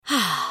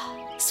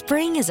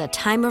Spring is a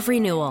time of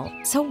renewal,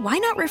 so why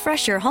not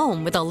refresh your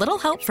home with a little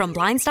help from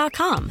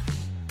Blinds.com?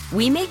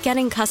 We make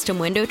getting custom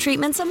window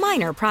treatments a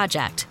minor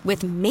project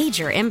with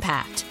major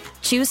impact.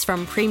 Choose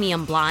from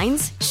premium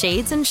blinds,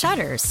 shades, and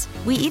shutters.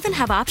 We even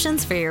have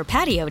options for your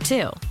patio,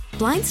 too.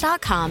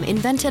 Blinds.com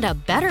invented a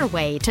better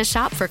way to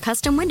shop for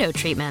custom window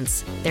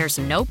treatments. There's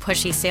no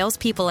pushy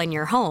salespeople in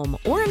your home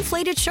or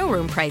inflated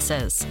showroom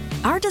prices.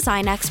 Our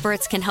design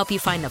experts can help you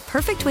find the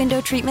perfect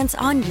window treatments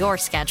on your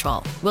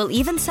schedule. We'll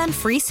even send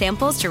free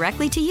samples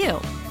directly to you.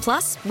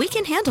 Plus, we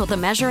can handle the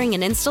measuring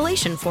and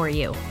installation for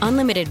you.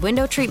 Unlimited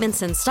window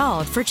treatments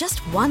installed for just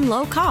one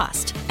low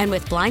cost. And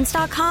with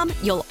Blinds.com,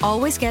 you'll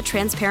always get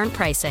transparent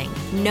pricing.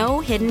 No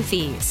hidden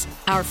fees.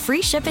 Our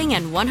free shipping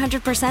and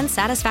 100%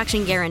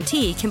 satisfaction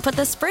guarantee can put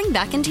the spring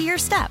back into your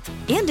step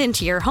and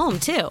into your home,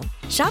 too.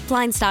 Shop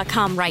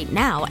Blinds.com right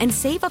now and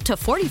save up to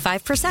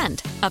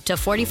 45%. Up to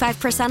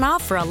 45%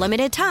 off for a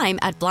limited time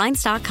at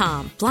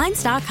Blinds.com.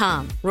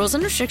 Blinds.com. Rules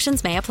and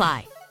restrictions may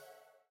apply.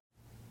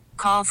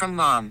 Call from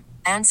mom.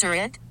 Answer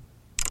it.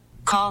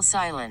 Call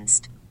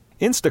silenced.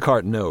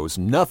 Instacart knows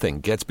nothing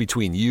gets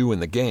between you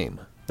and the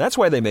game. That's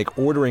why they make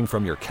ordering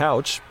from your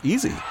couch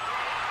easy.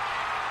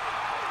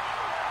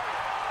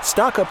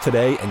 Stock up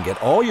today and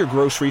get all your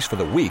groceries for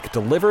the week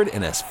delivered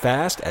in as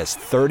fast as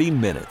 30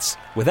 minutes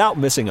without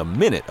missing a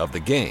minute of the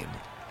game.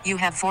 You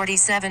have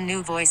 47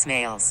 new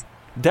voicemails.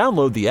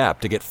 Download the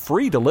app to get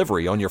free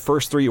delivery on your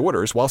first 3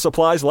 orders while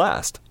supplies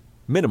last.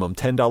 Minimum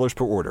 $10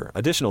 per order.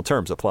 Additional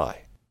terms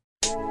apply.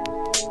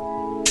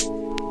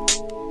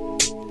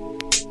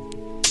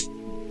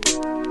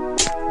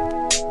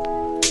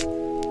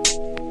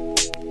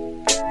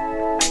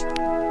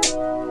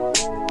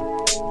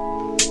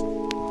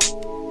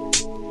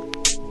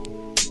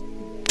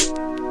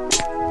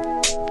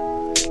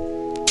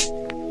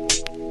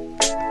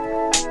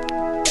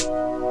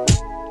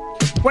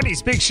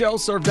 Wendy's Big Show,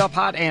 served up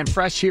hot and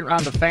fresh here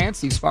on The Fan.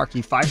 Steve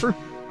Sparky Pfeiffer,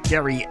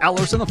 Gary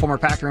Ellerson, the former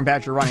Packer and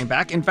Badger running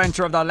back,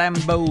 inventor of the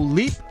Lambeau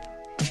Leap.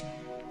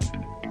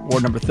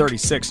 Award number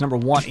 36, number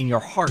 1 in your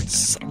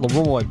hearts,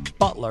 Leroy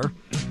Butler.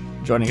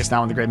 Joining us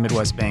now on the Great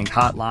Midwest Bank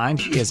Hotline,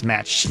 he is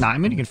Matt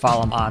Schneidman. You can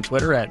follow him on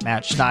Twitter at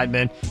Matt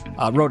Schneidman.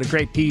 Wrote a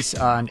great piece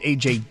on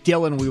A.J.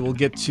 Dillon we will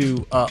get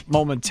to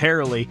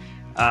momentarily.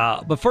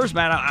 But first,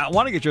 Matt, I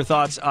want to get your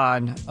thoughts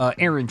on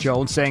Aaron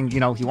Jones saying,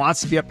 he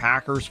wants to be a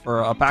Packer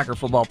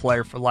football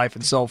player for life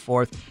and so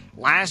forth.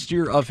 Last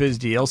year of his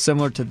deal,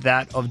 similar to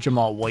that of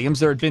Jamal Williams,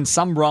 there had been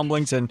some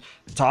rumblings and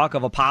talk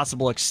of a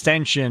possible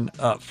extension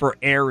for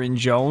Aaron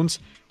Jones.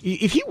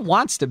 If he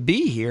wants to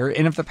be here,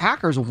 and if the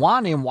Packers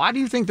want him, why do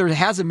you think there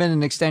hasn't been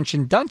an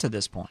extension done to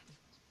this point?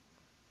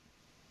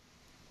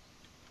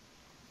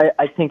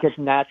 I think it's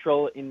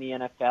natural in the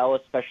NFL,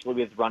 especially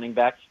with running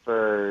backs,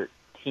 for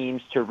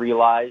teams to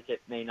realize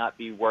it may not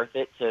be worth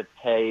it to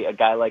pay a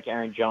guy like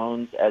Aaron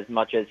Jones as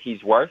much as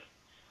he's worth.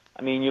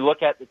 I mean, you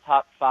look at the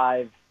top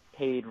 5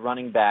 paid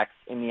running backs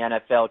in the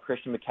NFL: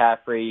 Christian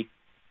McCaffrey,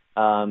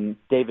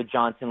 David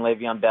Johnson,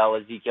 Le'Veon Bell,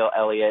 Ezekiel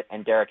Elliott,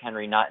 and Derrick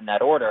Henry, not in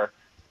that order.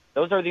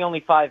 Those are the only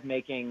 5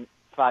 making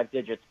 5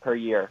 digits per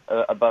year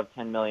above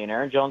 $10 million.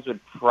 Aaron Jones would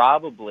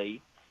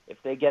probably,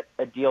 if they get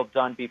a deal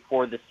done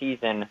before the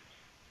season,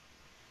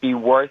 be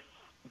worth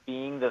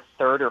being the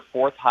 3rd or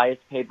 4th highest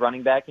paid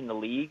running back in the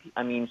league.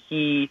 I mean,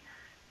 he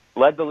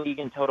led the league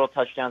in total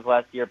touchdowns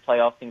last year,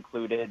 playoffs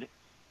included.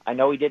 I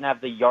know he didn't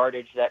have the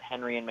yardage that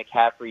Henry and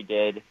McCaffrey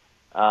did,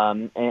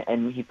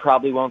 and he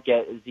probably won't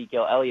get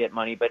Ezekiel Elliott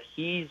money, but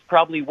he's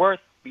probably worth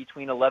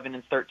between $11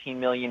 and $13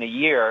 million a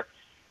year.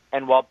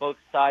 And while both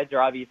sides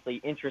are obviously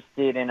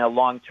interested in a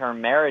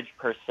long-term marriage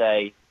per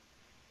se,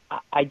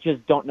 I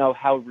just don't know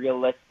how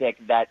realistic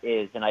that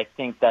is, and I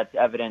think that's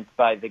evidenced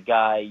by the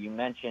guy you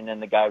mentioned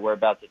and the guy we're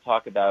about to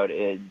talk about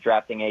is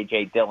drafting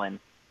A.J. Dillon.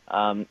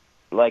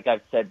 Like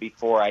I've said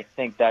before, I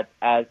think that's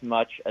as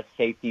much a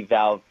safety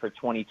valve for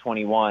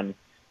 2021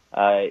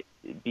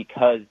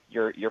 because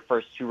your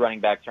first 2 running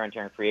backs are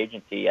entering free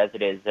agency as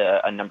it is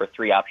a number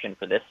 3 option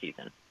for this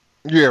season.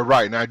 Yeah,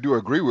 right, and I do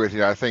agree with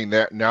you. I think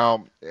that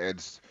now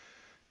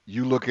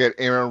you look at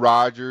Aaron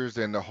Rodgers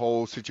and the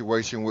whole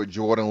situation with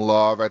Jordan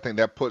Love. I think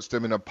that puts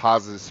them in a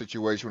positive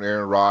situation with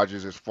Aaron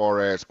Rodgers as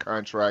far as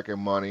contract and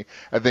money.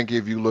 I think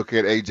if you look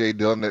at A.J.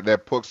 Dillon,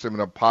 that puts them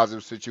in a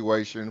positive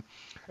situation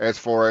as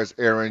far as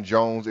Aaron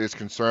Jones is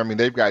concerned. I mean,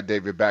 they've got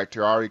David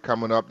Bakhtiari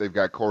coming up. They've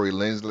got Corey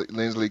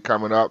Linsley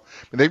coming up.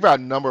 And they've got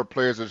a number of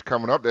players that's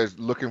coming up that's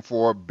looking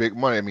for big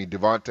money. I mean,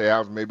 Devontae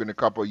Adams maybe in a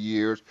couple of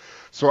years.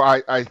 So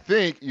I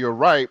think you're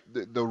right.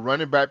 The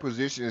running back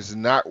position is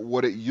not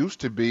what it used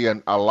to be,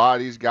 and a lot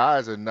of these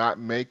guys are not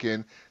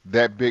making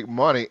that big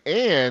money.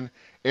 And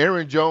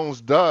Aaron Jones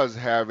does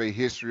have a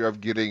history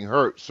of getting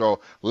hurt. So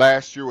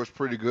last year was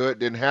pretty good.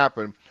 Didn't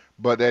happen.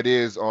 But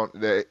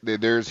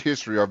there's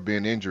history of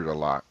being injured a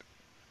lot.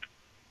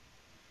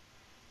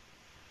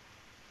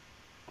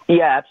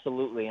 Yeah,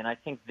 absolutely. And I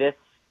think this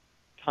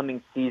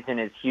coming season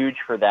is huge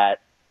for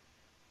that.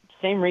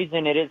 Same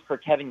reason it is for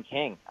Kevin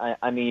King.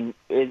 I mean,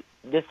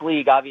 this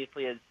league,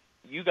 obviously, as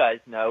you guys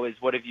know, is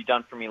what have you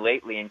done for me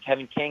lately? And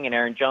Kevin King and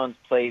Aaron Jones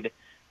played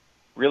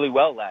really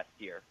well last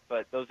year.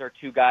 But those are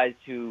two guys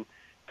who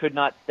could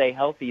not stay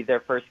healthy their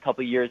first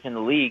couple years in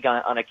the league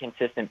on a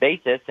consistent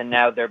basis, and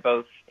now they're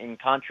both in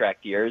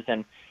contract years.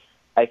 And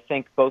I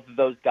think both of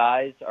those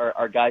guys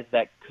are guys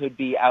that could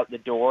be out the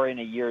door in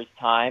a year's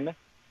time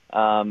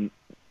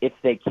if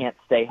they can't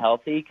stay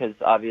healthy, because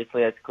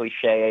obviously, as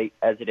cliche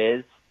as it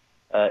is,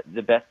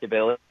 the best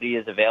ability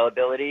is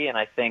availability. And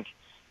I think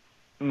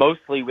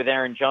mostly with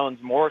Aaron Jones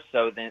more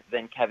so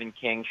than Kevin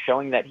King,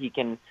 showing that he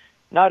can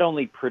not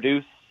only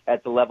produce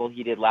at the level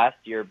he did last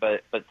year,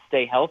 but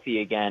stay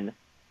healthy again,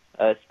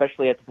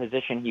 especially at the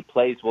position he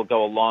plays, will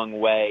go a long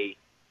way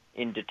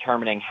in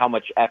determining how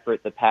much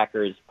effort the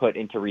Packers put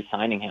into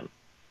re-signing him.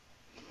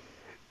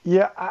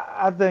 Yeah,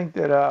 I think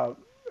that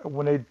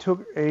when they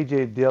took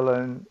A.J.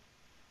 Dillon,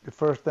 the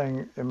first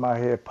thing in my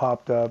head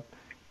popped up,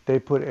 they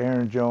put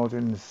Aaron Jones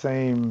in the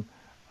same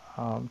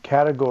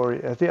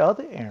category as the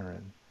other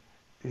Aaron.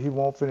 He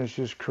won't finish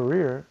his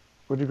career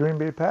with the Green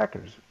Bay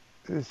Packers,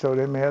 so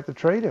they may have to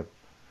trade him.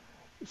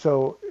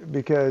 So,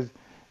 because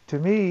to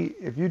me,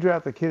 if you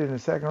draft a kid in the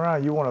second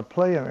round, you want to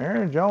play him.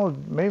 Aaron Jones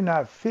may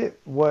not fit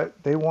what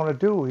they want to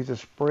do. He's a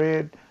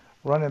spread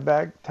running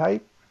back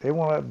type. They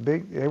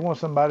want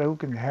somebody who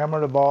can hammer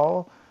the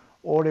ball,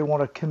 or they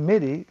want a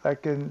committee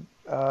like in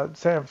San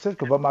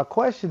Francisco. But my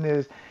question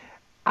is,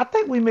 I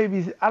think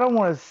I don't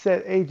want to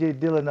set A.J.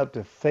 Dillon up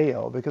to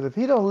fail, because if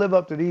he don't live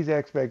up to these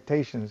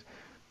expectations,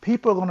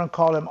 people are going to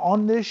call him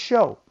on this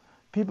show.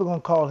 People are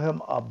going to call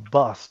him a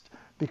bust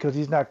because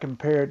he's not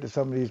compared to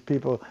some of these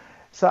people.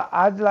 So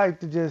I'd like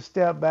to just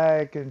step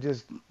back and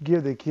just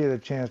give the kid a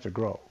chance to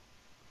grow.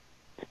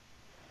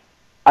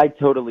 I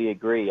totally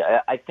agree.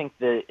 I think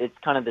that it's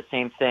kind of the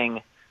same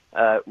thing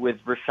with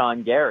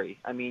Rashawn Gary.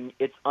 I mean,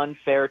 it's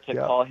unfair to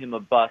call him a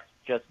bust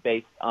just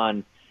based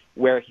on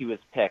where he was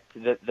picked.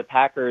 The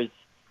Packers,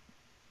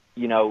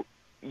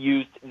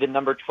 used the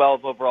number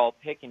 12 overall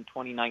pick in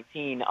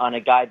 2019 on a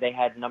guy they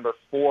had number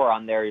 4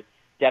 on their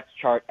depth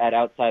chart at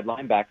outside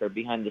linebacker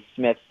behind the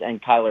Smiths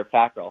and Kyler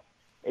Fackrell.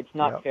 It's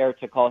not fair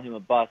to call him a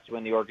bust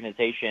when the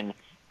organization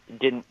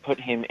didn't put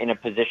him in a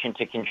position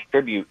to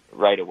contribute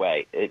right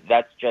away.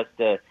 That's just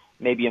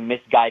maybe a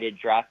misguided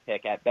draft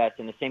pick at best,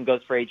 and the same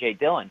goes for A.J.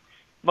 Dillon.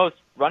 Most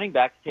running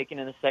backs taken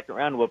in the second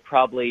round will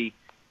probably,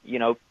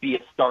 be a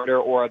starter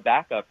or a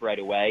backup right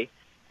away,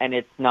 and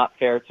it's not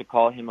fair to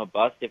call him a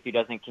bust if he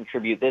doesn't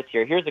contribute this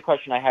year. Here's a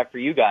question I have for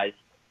you guys.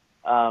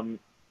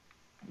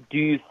 Do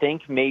you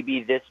think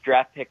maybe this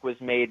draft pick was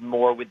made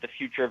more with the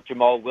future of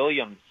Jamal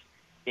Williams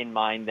in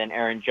mind than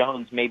Aaron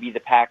Jones? Maybe the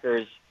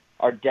Packers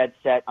are dead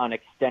set on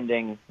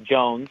extending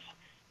Jones.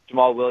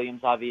 Jamal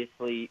Williams,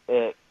 obviously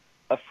a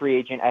free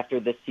agent after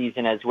this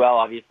season as well,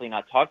 obviously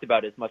not talked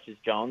about as much as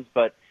Jones,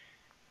 but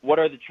what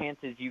are the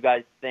chances you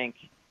guys think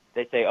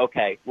they say,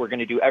 okay, we're going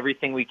to do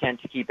everything we can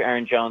to keep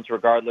Aaron Jones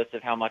regardless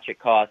of how much it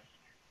costs.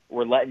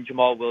 We're letting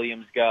Jamal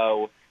Williams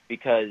go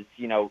because,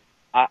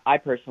 I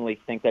personally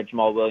think that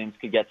Jamal Williams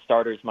could get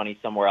starters money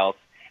somewhere else,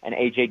 and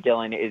A.J.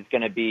 Dillon is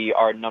going to be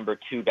our number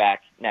 2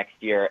 back next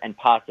year and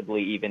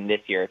possibly even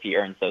this year if he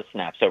earns those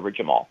snaps over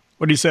Jamal.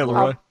 What do you say,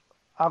 Leroy?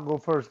 I'll go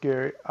first,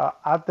 Gary.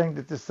 I think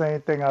that the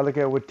same thing I look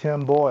at with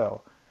Tim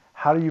Boyle.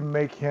 How do you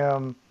make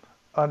him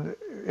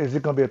is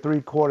it going to be a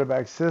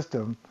 3-quarterback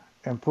system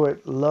and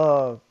put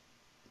Love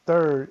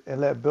third and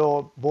let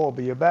Boyle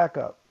be your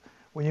backup?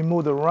 When you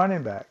move the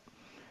running back,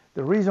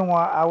 the reason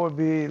why I would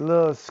be a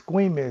little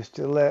squeamish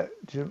to let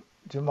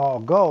Jamal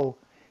go,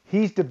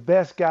 he's the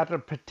best guy to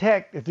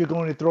protect if you're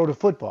going to throw the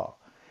football.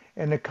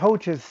 And the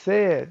coach has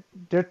said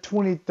they're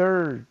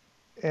 23rd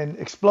in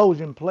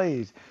explosion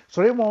plays,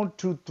 so they want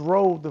to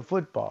throw the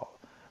football.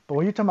 But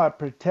when you're talking about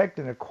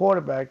protecting a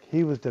quarterback,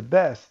 he was the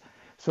best.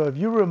 So if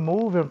you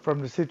remove him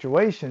from the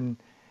situation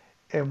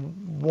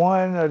and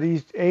one of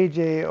these,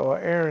 A.J. or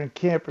Aaron,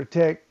 can't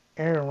protect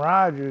Aaron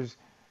Rodgers,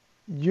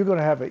 you're going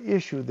to have an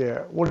issue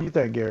there. What do you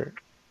think, Gary?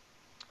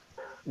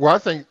 Well, I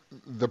think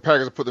the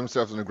Packers put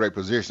themselves in a great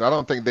position. I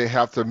don't think they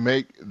have to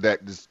make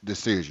that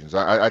decisions.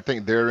 I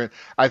think they're in.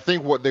 I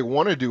think what they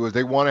want to do is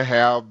they want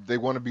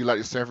to be like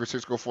the San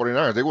Francisco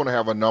 49ers. They want to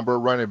have a number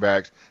of running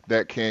backs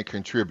that can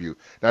contribute.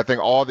 And I think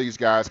all these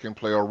guys can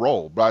play a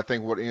role. But I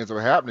think what ends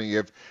up happening,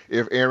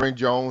 if Aaron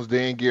Jones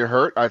didn't get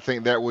hurt, I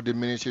think that would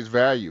diminish his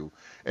value.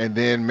 And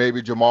then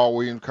maybe Jamal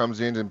Williams comes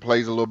in and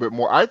plays a little bit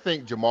more. I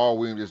think Jamal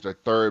Williams is the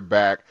third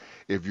back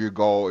if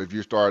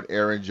you start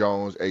Aaron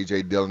Jones,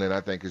 A.J. Dillon, and I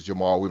think it's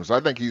Jamal Williams. So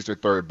I think he's the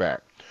third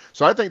back.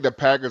 So I think the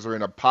Packers are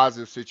in a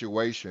positive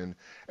situation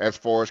as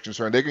far as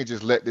concerned. They can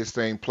just let this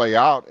thing play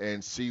out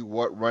and see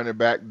what running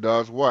back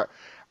does what.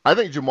 I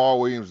think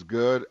Jamal Williams is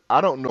good. I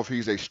don't know if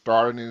he's a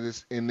starter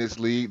in this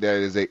league that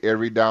is a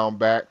every down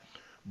back,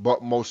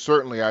 but most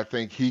certainly I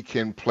think he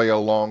can play a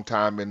long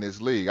time in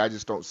this league. I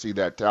just don't see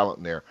that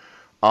talent there.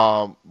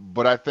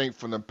 But I think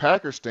from the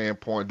Packers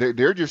standpoint,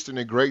 they're just in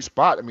a great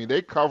spot. I mean,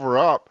 they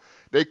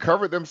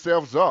covered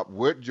themselves up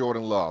with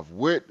Jordan Love,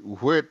 with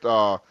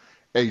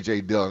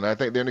A.J. Dillon. I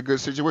think they're in a good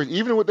situation.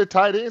 Even with the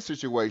tight end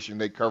situation,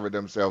 they covered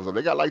themselves up.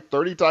 They got like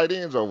 30 tight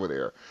ends over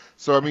there.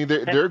 So, I mean,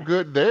 they're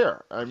good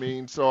there. I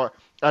mean, so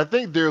I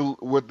think they're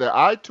with the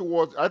eye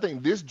towards. I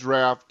think this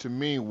draft to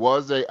me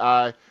was a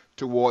eye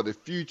toward the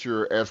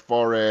future as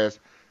far as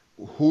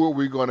who are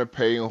we going to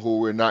pay and who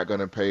we're not going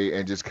to pay,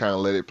 and just kind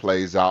of let it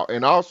plays out.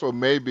 And also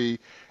maybe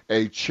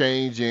a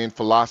change in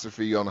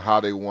philosophy on how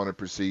they want to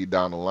proceed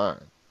down the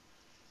line.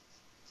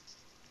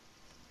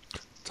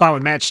 Talking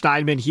with Matt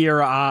Schneidman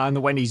here on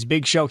the Wendy's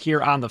Big Show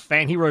here on The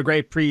Fan. He wrote a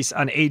great piece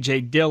on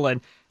A.J.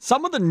 Dillon.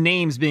 Some of the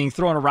names being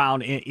thrown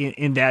around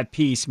in that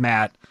piece,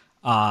 Matt,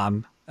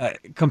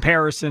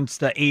 comparisons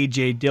to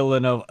A.J.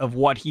 Dillon of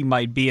what he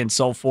might be and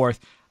so forth,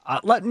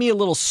 let me a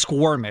little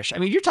squirmish. I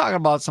mean, you're talking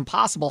about some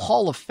possible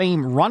Hall of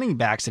Fame running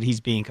backs that he's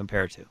being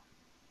compared to.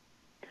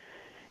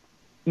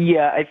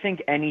 Yeah, I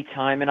think any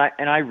time, and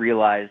I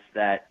realize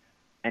that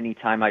any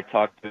time I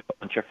talk to a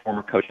bunch of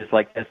former coaches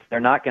like this,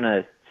 they're not going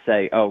to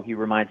say, oh, he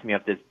reminds me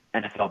of this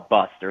NFL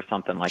bust or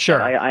something like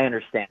that. I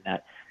understand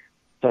that.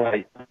 So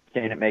I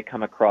understand it may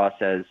come across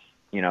as,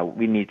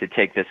 we need to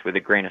take this with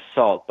a grain of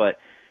salt, but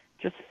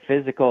just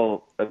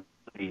physical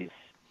abilities.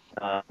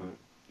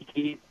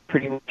 He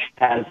pretty much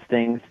has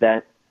things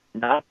that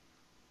not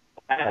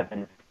have.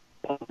 And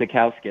Paul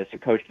Zakauskas, who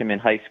coached him in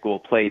high school,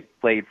 played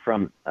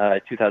from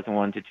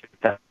 2001 to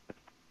 2000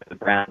 with the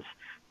Browns.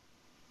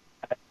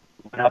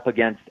 Went up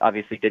against,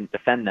 obviously didn't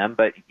defend them,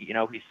 but, he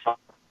saw.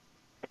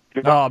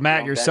 Oh,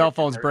 Matt, your cell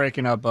phone's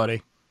breaking up,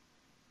 buddy.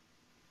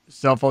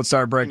 Cell phone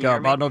started breaking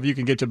up. I don't know if you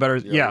can get to better.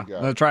 Yeah,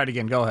 let's try it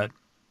again. Go ahead.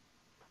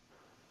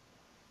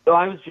 So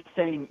I was just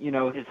saying,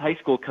 his high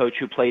school coach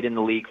who played in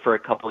the league for a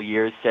couple of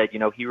years said,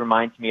 he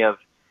reminds me of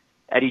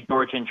Eddie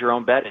George and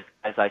Jerome Bettis,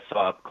 as I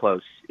saw up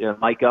close.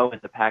 Mike Owen,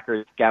 the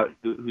Packers scout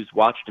who's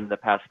watched him the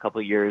past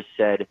couple of years,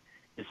 said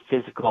his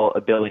physical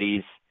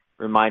abilities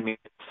remind me of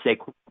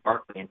Saquon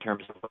Barkley in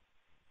terms of,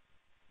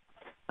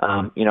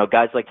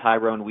 guys like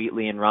Tyrone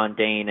Wheatley and Ron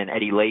Dane and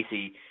Eddie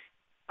Lacy.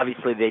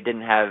 Obviously, they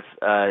didn't have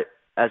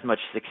as much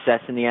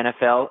success in the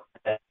NFL,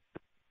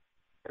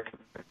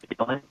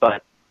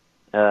 but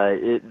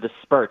the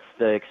spurts,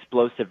 the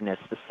explosiveness,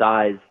 the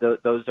size,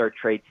 those are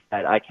traits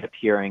that I kept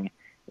hearing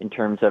in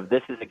terms of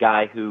this is a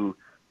guy who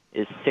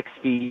is 6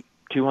 feet,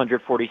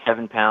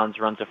 247 pounds,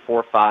 runs a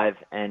 4.5,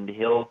 and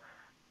he'll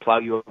plow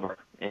you over.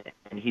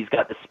 And he's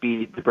got the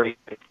speed, the break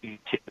speed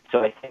too. So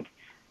I think,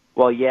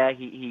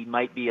 he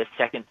might be a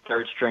second,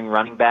 third string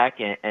running back,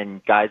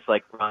 and guys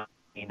like Ron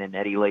Dane and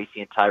Eddie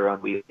Lacy and Tyrone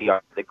Wheatley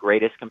are the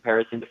greatest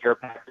comparison if you're a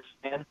Packers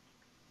fan.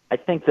 I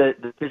think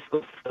the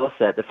physical skill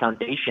set, the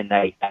foundation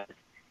that he has,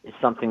 is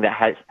something that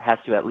has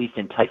to at least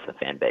entice the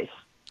fan base.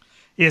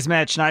 He is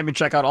Matt Schneidman.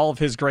 Check out all of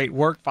his great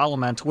work. Follow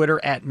him on Twitter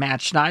at Matt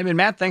Schneidman.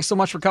 Matt, thanks so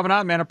much for coming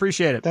on, man. I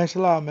appreciate it. Thanks a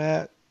lot,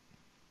 Matt.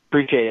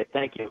 Appreciate it.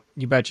 Thank you.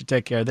 You betcha.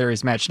 Take care. There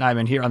is Matt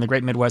Schneidman here on the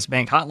Great Midwest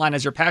Bank Hotline.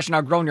 As your passion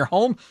outgrown your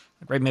home,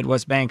 the Great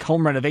Midwest Bank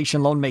home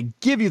renovation loan may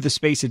give you the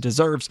space it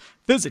deserves.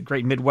 Visit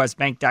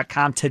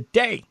greatmidwestbank.com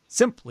today.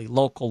 Simply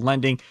local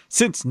lending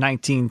since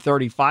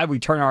 1935. We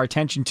turn our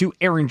attention to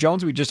Aaron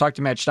Jones. We just talked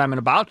to Matt Schneidman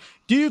about.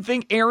 Do you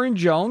think Aaron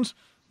Jones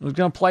is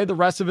going to play the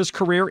rest of his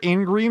career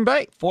in Green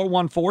Bay?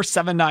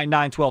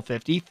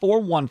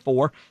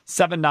 414-799-1250.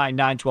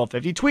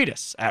 414-799-1250. Tweet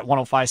us at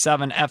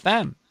 1057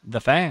 FM.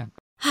 The Fan.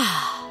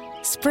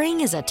 Spring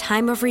is a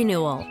time of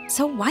renewal,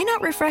 so why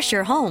not refresh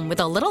your home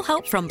with a little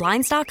help from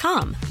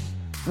Blinds.com?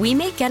 We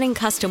make getting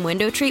custom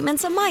window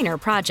treatments a minor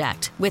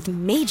project with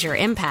major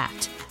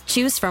impact.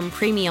 Choose from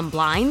premium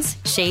blinds,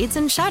 shades,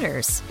 and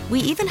shutters.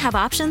 We even have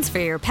options for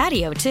your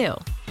patio, too.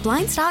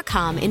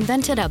 Blinds.com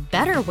invented a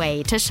better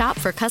way to shop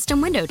for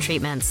custom window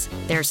treatments.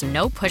 There's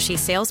no pushy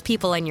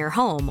salespeople in your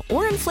home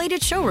or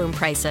inflated showroom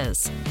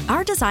prices.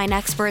 Our design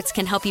experts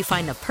can help you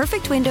find the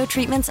perfect window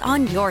treatments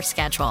on your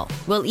schedule.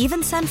 We'll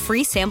even send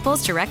free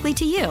samples directly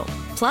to you.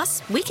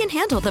 Plus, we can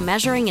handle the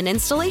measuring and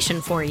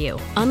installation for you.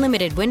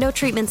 Unlimited window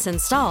treatments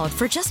installed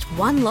for just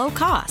one low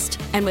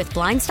cost. And with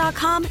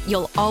Blinds.com,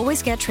 you'll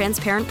always get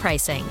transparent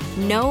pricing.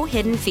 No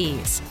hidden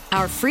fees.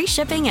 Our free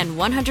shipping and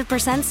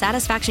 100%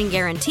 satisfaction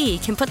guarantee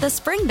can put the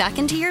spring back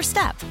into your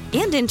step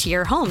and into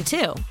your home,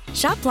 too.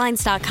 Shop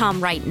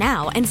Blinds.com right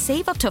now and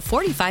save up to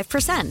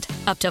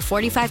 45%. Up to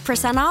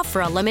 45% off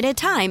for a limited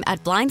time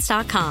at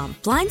Blinds.com.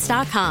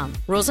 Blinds.com.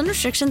 Rules and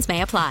restrictions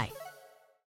may apply.